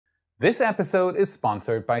This episode is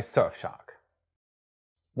sponsored by Surfshark.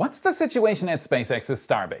 What's the situation at SpaceX's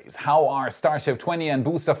Starbase? How are Starship 20 and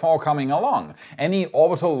Booster 4 coming along? Any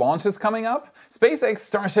orbital launches coming up? SpaceX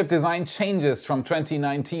Starship design changes from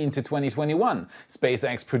 2019 to 2021.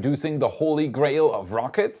 SpaceX producing the holy grail of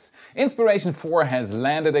rockets? Inspiration 4 has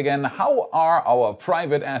landed again. How are our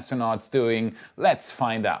private astronauts doing? Let's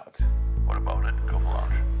find out. What about it? Go for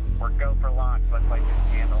launch. We're go for launch. Looks like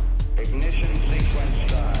it's handled. Ignition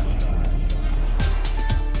sequence start.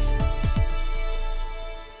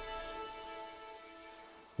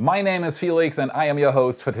 My name is Felix and I am your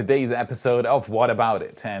host for today's episode of What About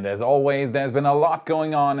It? And as always, there's been a lot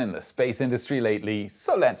going on in the space industry lately,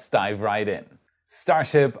 so let's dive right in.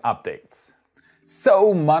 Starship updates.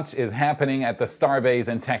 So much is happening at the Starbase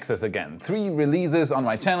in Texas again. 3 releases on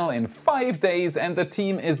my channel in 5 days, and the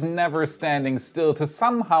team is never standing still to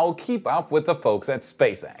somehow keep up with the folks at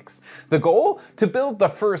SpaceX. The goal? To build the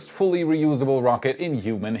first fully reusable rocket in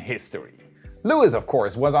human history. Lewis, of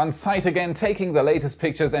course, was on site again taking the latest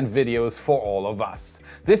pictures and videos for all of us.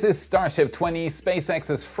 This is Starship 20,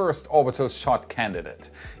 SpaceX's first orbital shot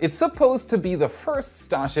candidate. It's supposed to be the first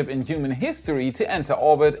Starship in human history to enter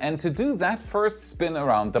orbit and to do that first spin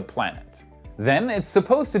around the planet. Then it's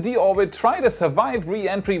supposed to deorbit, try to survive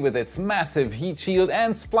re-entry with its massive heat shield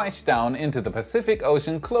and splash down into the Pacific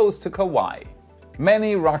Ocean close to Kauai.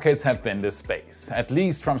 Many rockets have been to space. At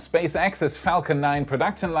least from SpaceX's Falcon 9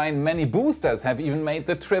 production line, many boosters have even made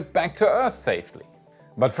the trip back to Earth safely.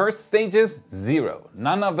 But first stages? Zero.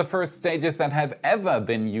 None of the first stages that have ever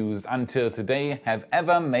been used until today have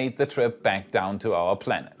ever made the trip back down to our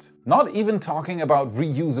planet. Not even talking about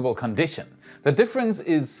reusable condition. The difference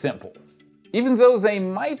is simple. Even though they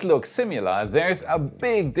might look similar, there's a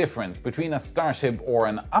big difference between a Starship or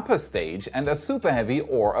an upper stage and a Super Heavy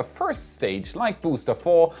or a first stage like Booster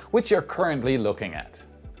 4, which you're currently looking at.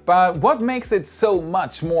 But what makes it so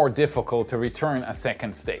much more difficult to return a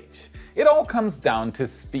second stage? It all comes down to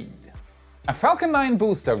speed. A Falcon 9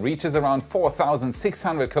 booster reaches around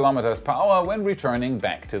 4,600 km/h when returning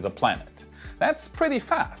back to the planet. That's pretty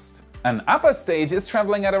fast. An upper stage is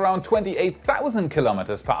traveling at around 28,000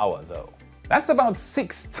 km/h though. That's about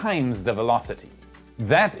 6 times the velocity.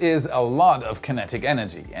 That is a lot of kinetic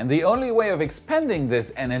energy, and the only way of expending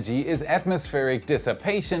this energy is atmospheric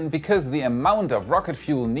dissipation, because the amount of rocket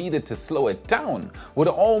fuel needed to slow it down would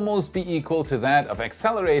almost be equal to that of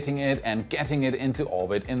accelerating it and getting it into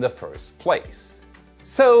orbit in the first place.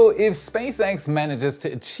 So if SpaceX manages to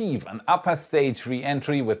achieve an upper stage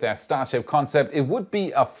re-entry with their Starship concept, it would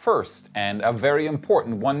be a first, and a very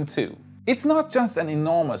important one too. It's not just an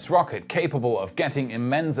enormous rocket capable of getting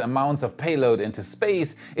immense amounts of payload into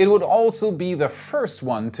space, it would also be the first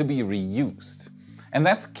one to be reused. And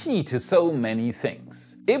that's key to so many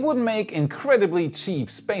things. It would make incredibly cheap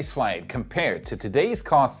spaceflight compared to today's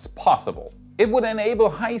costs possible. It would enable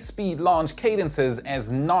high-speed launch cadences,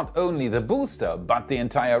 as not only the booster but the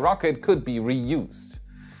entire rocket could be reused.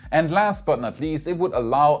 And last but not least, it would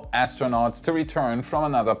allow astronauts to return from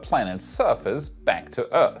another planet's surface back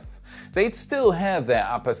to Earth. They'd still have their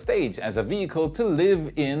upper stage as a vehicle to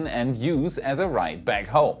live in and use as a ride back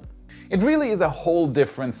home. It really is a whole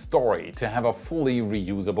different story to have a fully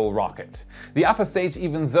reusable rocket. The upper stage,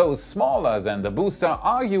 even though smaller than the booster,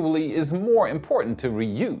 arguably is more important to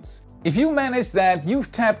reuse. If you manage that,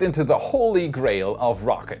 you've tapped into the holy grail of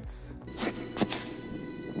rockets.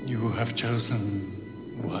 You have chosen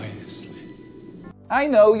wisely. I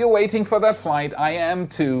know you're waiting for that flight, I am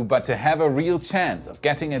too, but to have a real chance of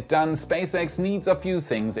getting it done, SpaceX needs a few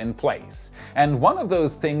things in place. And one of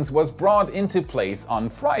those things was brought into place on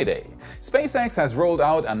Friday. SpaceX has rolled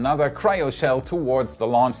out another cryoshell towards the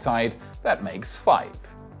launch site. That makes 5.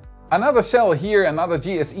 Another shell here, another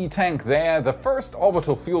GSE tank there. The first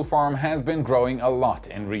orbital fuel farm has been growing a lot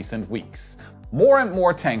in recent weeks. More and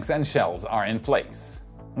more tanks and shells are in place.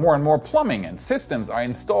 More and more plumbing and systems are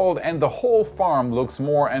installed, and the whole farm looks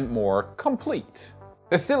more and more complete.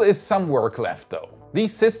 There still is some work left though.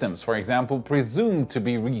 These systems, for example, presumed to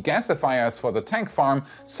be regasifiers for the tank farm,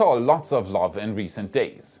 saw lots of love in recent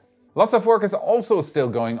days. Lots of work is also still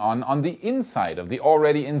going on the inside of the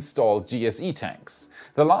already installed GSE tanks.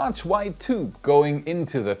 The large white tube going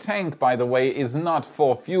into the tank, by the way, is not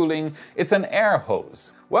for fueling, it's an air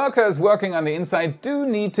hose. Workers working on the inside do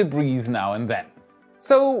need to breathe now and then.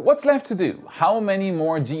 So what's left to do? How many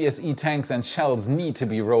more GSE tanks and shells need to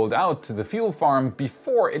be rolled out to the fuel farm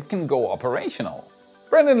before it can go operational?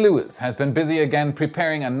 Brendan Lewis has been busy again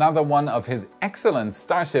preparing another one of his excellent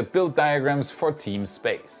Starship build diagrams for Team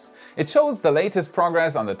Space. It shows the latest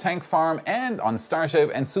progress on the tank farm and on Starship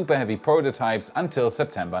and Super Heavy prototypes until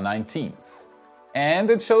September 19th. And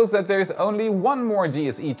it shows that there's only one more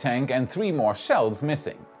GSE tank and 3 more shells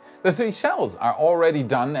missing. The 3 shells are already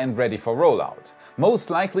done and ready for rollout. Most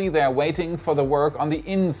likely they are waiting for the work on the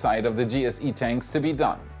inside of the GSE tanks to be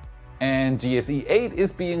done. And GSE-8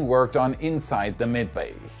 is being worked on inside the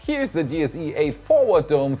midbay. Here's the GSE-8 forward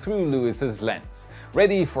dome through Lewis's lens,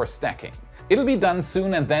 ready for stacking. It'll be done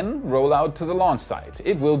soon and then roll out to the launch site.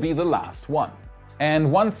 It will be the last one.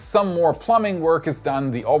 And once some more plumbing work is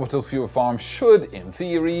done, the orbital fuel farm should, in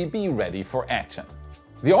theory, be ready for action.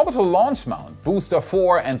 The orbital launch mount, Booster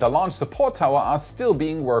 4 and the launch support tower are still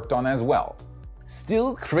being worked on as well.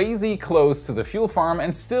 Still crazy close to the fuel farm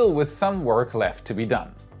and still with some work left to be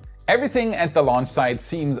done. Everything at the launch site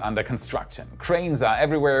seems under construction. Cranes are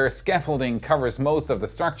everywhere, scaffolding covers most of the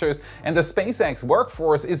structures, and the SpaceX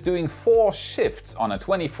workforce is doing 4 shifts on a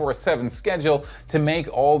 24/7 schedule to make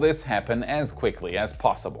all this happen as quickly as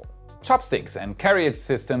possible. Chopsticks and carriage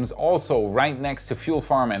systems, also right next to fuel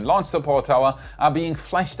farm and launch support tower, are being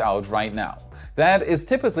fleshed out right now. That is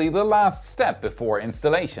typically the last step before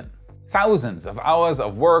installation. Thousands of hours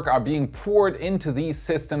of work are being poured into these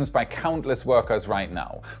systems by countless workers right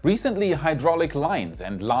now. Recently, hydraulic lines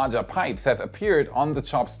and larger pipes have appeared on the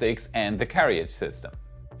chopsticks and the carriage system.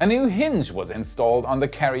 A new hinge was installed on the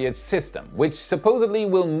carriage system, which supposedly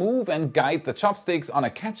will move and guide the chopsticks on a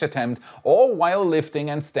catch attempt, all while lifting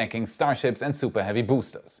and stacking starships and super heavy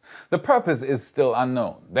boosters. The purpose is still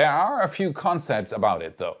unknown. There are a few concepts about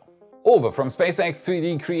it though. Over from SpaceX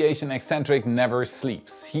 3D creation Eccentric never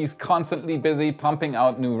sleeps. He's constantly busy pumping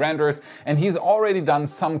out new renders, and he's already done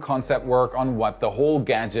some concept work on what the whole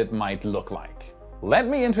gadget might look like. Let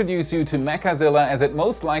me introduce you to Mechazilla, as it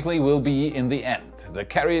most likely will be in the end. The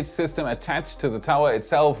carriage system attached to the tower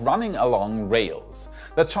itself running along rails.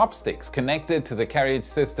 The chopsticks connected to the carriage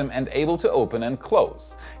system and able to open and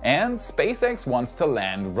close. And SpaceX wants to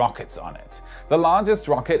land rockets on it. The largest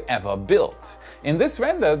rocket ever built. In this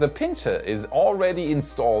render, the pincher is already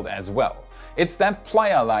installed as well. It's that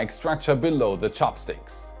plier-like structure below the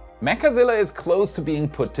chopsticks. Mechazilla is close to being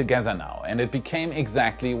put together now, and it became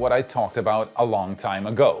exactly what I talked about a long time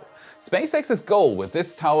ago. SpaceX's goal with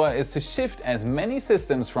this tower is to shift as many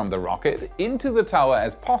systems from the rocket into the tower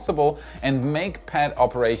as possible and make pad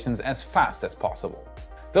operations as fast as possible.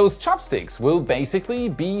 Those chopsticks will basically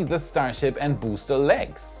be the Starship and booster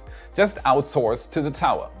legs, just outsourced to the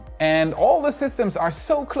tower. And all the systems are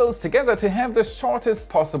so close together to have the shortest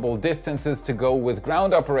possible distances to go with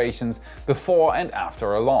ground operations before and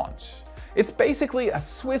after a launch. It's basically a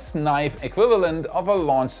Swiss knife equivalent of a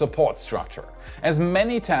launch support structure. As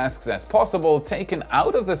many tasks as possible taken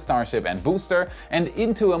out of the Starship and booster and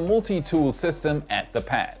into a multi-tool system at the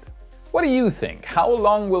pad. What do you think? How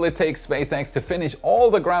long will it take SpaceX to finish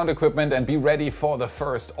all the ground equipment and be ready for the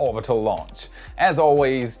first orbital launch? As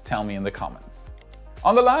always, tell me in the comments.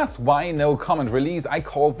 On the last Why No Comment release, I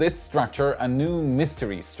called this structure a new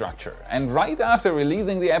mystery structure, and right after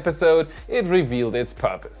releasing the episode, it revealed its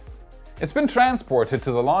purpose. It's been transported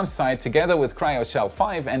to the launch site together with Cryoshell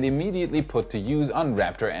 5 and immediately put to use on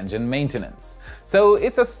Raptor engine maintenance. So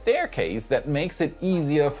it's a staircase that makes it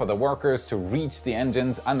easier for the workers to reach the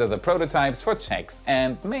engines under the prototypes for checks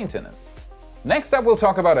and maintenance. Next up, we'll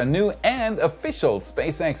talk about a new and official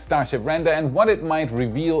SpaceX Starship render and what it might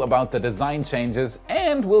reveal about the design changes,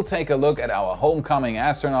 and we'll take a look at our homecoming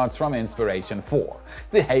astronauts from Inspiration 4.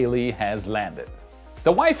 The Haley has landed.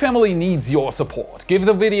 The Y family needs your support. Give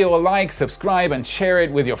the video a like, subscribe, and share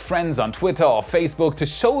it with your friends on Twitter or Facebook to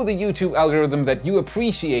show the YouTube algorithm that you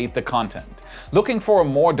appreciate the content. Looking for a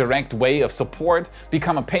more direct way of support?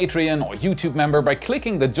 Become a Patreon or YouTube member by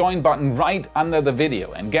clicking the join button right under the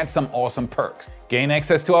video and get some awesome perks. Gain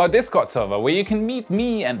access to our Discord server where you can meet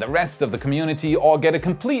me and the rest of the community, or get a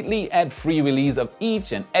completely ad-free release of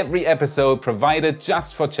each and every episode provided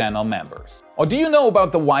just for channel members. Or do you know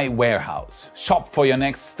about the Y Warehouse? Shop for your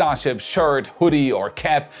next Starship shirt, hoodie, or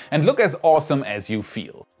cap and look as awesome as you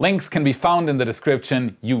feel. Links can be found in the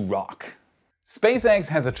description. You rock! SpaceX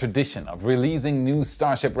has a tradition of releasing new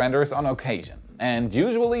Starship renders on occasion, and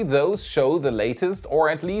usually those show the latest, or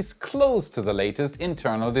at least close to the latest,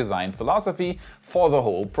 internal design philosophy for the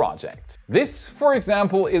whole project. This, for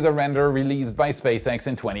example, is a render released by SpaceX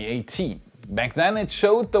in 2018. Back then it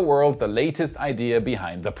showed the world the latest idea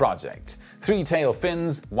behind the project. 3-tail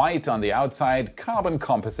fins, white on the outside, carbon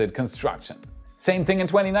composite construction. Same thing in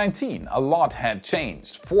 2019, a lot had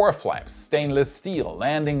changed. 4 flaps, stainless steel,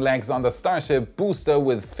 landing legs on the Starship, booster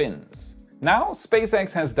with fins. Now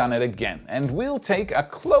SpaceX has done it again, and we'll take a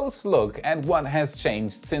close look at what has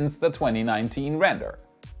changed since the 2019 render.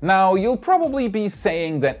 Now, you'll probably be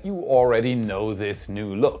saying that you already know this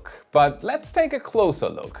new look, but let's take a closer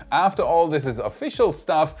look. After all, this is official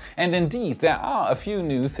stuff, and indeed there are a few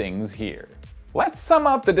new things here. Let's sum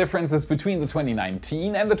up the differences between the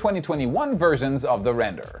 2019 and the 2021 versions of the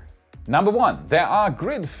render. Number 1. There are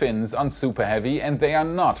grid fins on Super Heavy and they are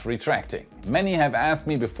not retracting. Many have asked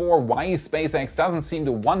me before why SpaceX doesn't seem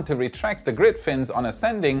to want to retract the grid fins on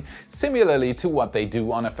ascending, similarly to what they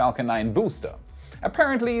do on a Falcon 9 booster.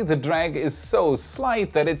 Apparently, the drag is so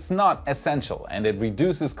slight that it's not essential and it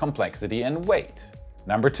reduces complexity and weight.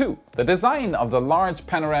 Number 2. The design of the large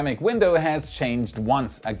panoramic window has changed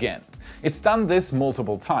once again. It's done this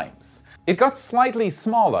multiple times. It got slightly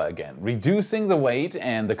smaller again, reducing the weight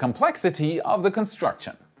and the complexity of the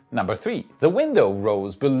construction. Number 3. The window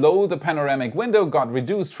rows below the panoramic window got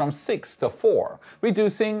reduced from 6 to 4,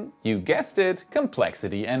 reducing, you guessed it,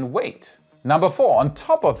 complexity and weight. Number 4. On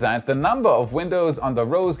top of that, the number of windows on the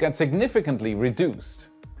rows got significantly reduced.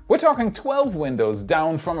 We're talking 12 windows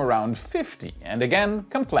down from around 50, and again,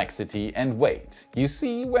 complexity and weight. You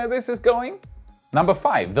see where this is going? Number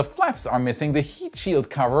 5. The flaps are missing the heat shield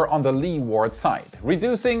cover on the leeward side,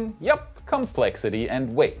 reducing, complexity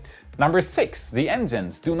and weight. Number 6. The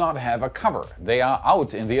engines do not have a cover, they are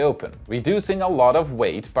out in the open, reducing a lot of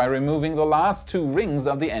weight by removing the last 2 rings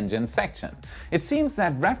of the engine section. It seems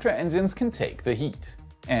that Raptor engines can take the heat.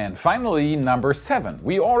 And finally, number 7.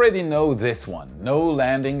 We already know this one. No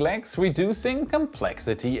landing legs, reducing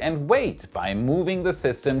complexity and weight by moving the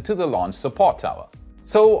system to the launch support tower.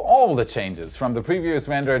 So all the changes from the previous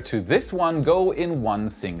render to this one go in one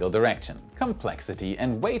single direction: complexity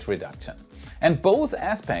and weight reduction. And both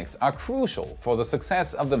aspects are crucial for the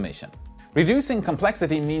success of the mission. Reducing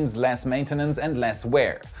complexity means less maintenance and less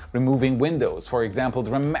wear. Removing windows, for example,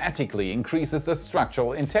 dramatically increases the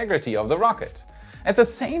structural integrity of the rocket. At the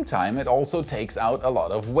same time, it also takes out a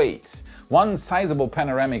lot of weight. One sizable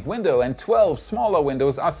panoramic window and 12 smaller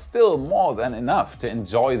windows are still more than enough to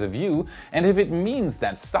enjoy the view, and if it means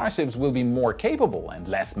that starships will be more capable and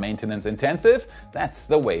less maintenance intensive, that's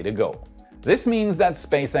the way to go. This means that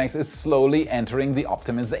SpaceX is slowly entering the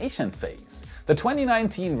optimization phase. The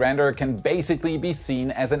 2019 render can basically be seen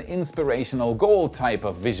as an inspirational goal type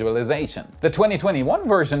of visualization. The 2021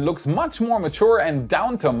 version looks much more mature and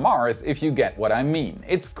down to Mars, if you get what I mean.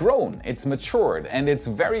 It's grown, it's matured, and it's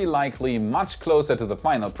very likely much closer to the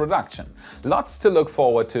final production. Lots to look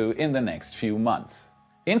forward to in the next few months.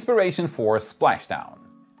 Inspiration 4 Splashdown.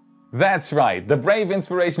 That's right, the brave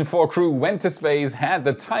Inspiration 4 crew went to space, had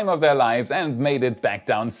the time of their lives and made it back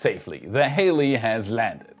down safely. The Haley has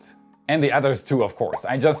landed. And the others too, of course.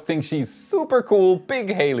 I just think she's super cool,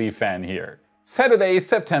 big Haley fan here. Saturday,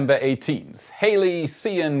 September 18th. Haley,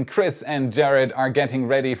 Cian, Chris and Jared are getting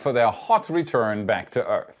ready for their hot return back to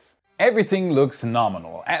Earth. Everything looks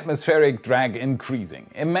nominal, atmospheric drag increasing.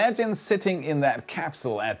 Imagine sitting in that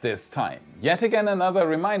capsule at this time. Yet again another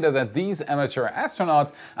reminder that these amateur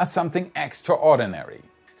astronauts are something extraordinary.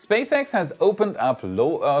 SpaceX has opened up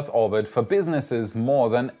low Earth orbit for businesses more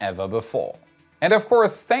than ever before. And of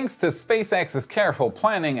course, thanks to SpaceX's careful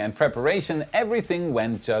planning and preparation, everything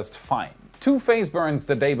went just fine. 2 phase burns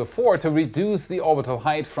the day before to reduce the orbital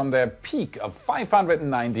height from their peak of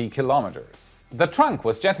 590 kilometers. The trunk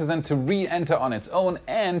was jettisoned to re-enter on its own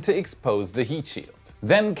and to expose the heat shield.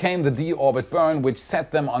 Then came the deorbit burn, which set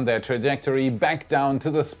them on their trajectory back down to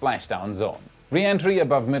the splashdown zone. Re-entry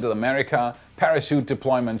above Middle America, parachute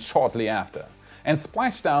deployment shortly after, and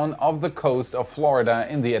splashdown off the coast of Florida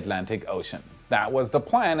in the Atlantic Ocean. That was the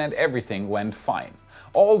plan and everything went fine.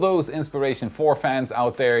 All those Inspiration 4 fans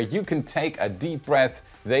out there, you can take a deep breath,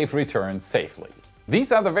 they've returned safely.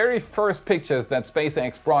 These are the very first pictures that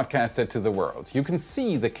SpaceX broadcasted to the world. You can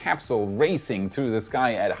see the capsule racing through the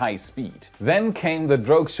sky at high speed. Then came the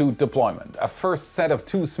drogue chute deployment. A first set of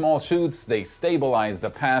 2 small chutes, they stabilize the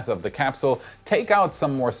path of the capsule, take out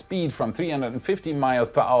some more speed from 350 miles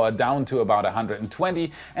per hour down to about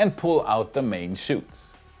 120 and pull out the main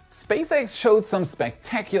chutes. SpaceX showed some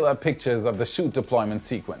spectacular pictures of the chute deployment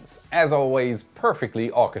sequence, as always perfectly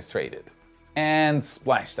orchestrated. And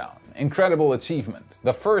splashdown. Incredible achievement.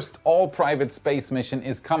 The first all-private space mission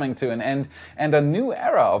is coming to an end, and a new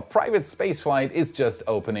era of private spaceflight is just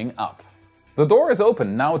opening up. The door is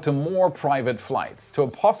open now to more private flights, to a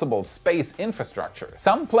possible space infrastructure.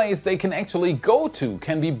 Some place they can actually go to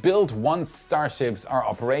can be built once starships are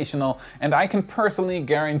operational, and I can personally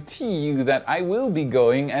guarantee you that I will be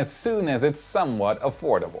going as soon as it's somewhat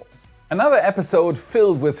affordable. Another episode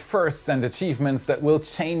filled with firsts and achievements that will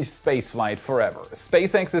change spaceflight forever.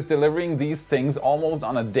 SpaceX is delivering these things almost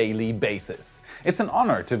on a daily basis. It's an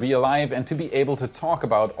honor to be alive and to be able to talk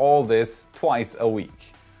about all this twice a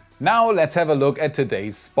week. Now let's have a look at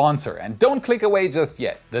today's sponsor, and don't click away just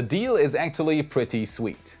yet. The deal is actually pretty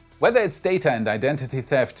sweet. Whether it's data and identity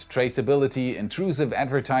theft, traceability, intrusive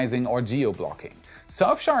advertising or geo-blocking,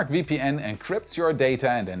 Surfshark VPN encrypts your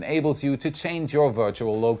data and enables you to change your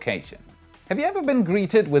virtual location. Have you ever been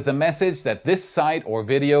greeted with the message that this site or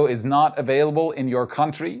video is not available in your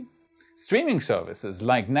country? Streaming services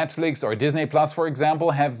like Netflix or Disney Plus, for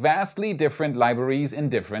example, have vastly different libraries in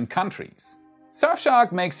different countries.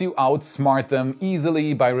 Surfshark makes you outsmart them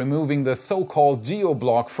easily by removing the so-called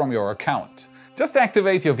geo-block from your account. Just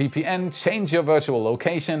activate your VPN, change your virtual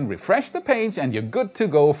location, refresh the page, and you're good to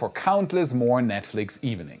go for countless more Netflix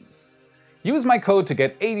evenings. Use my code to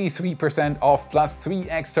get 83% off plus 3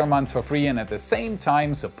 extra months for free and at the same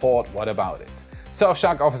time support What About It.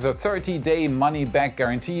 Surfshark offers a 30-day money-back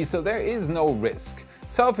guarantee, so there is no risk.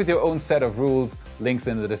 Surf with your own set of rules, links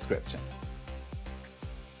in the description.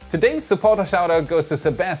 Today's supporter shoutout goes to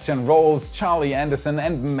Sebastian Rolls, Charlie Anderson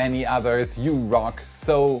and many others. You rock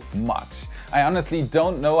so much. I honestly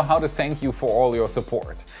don't know how to thank you for all your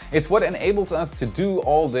support. It's what enables us to do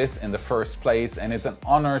all this in the first place, and it's an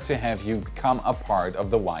honor to have you become a part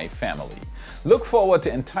of the Y family. Look forward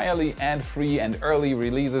to entirely ad-free and early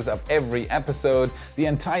releases of every episode. The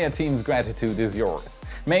entire team's gratitude is yours.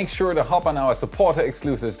 Make sure to hop on our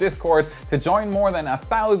supporter-exclusive Discord to join more than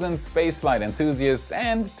 1,000 spaceflight enthusiasts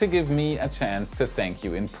and to give me a chance to thank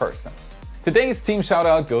you in person. Today's team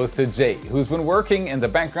shoutout goes to Jay, who's been working in the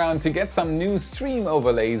background to get some new stream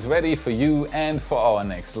overlays ready for you and for our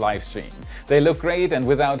next live stream. They look great, and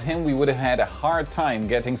without him we would have had a hard time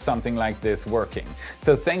getting something like this working.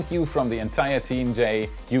 So thank you from the entire team, Jay,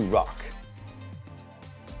 you rock.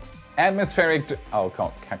 Atmospheric,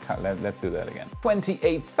 let's do that again.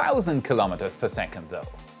 28,000 kilometers per second though.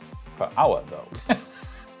 Per hour though.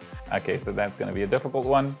 Okay, so that's gonna be a difficult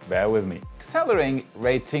one, bear with me.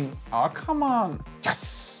 Accelerating, oh come on,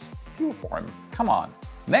 yes! Fuel form, come on.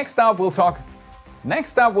 Next up we'll talk, but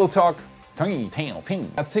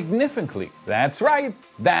significantly, that's right,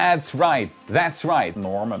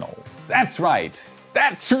 nominal, that's right!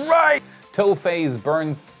 Toe phase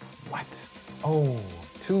burns, what? Oh,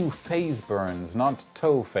 2 phase burns, not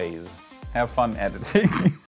toe phase. Have fun editing.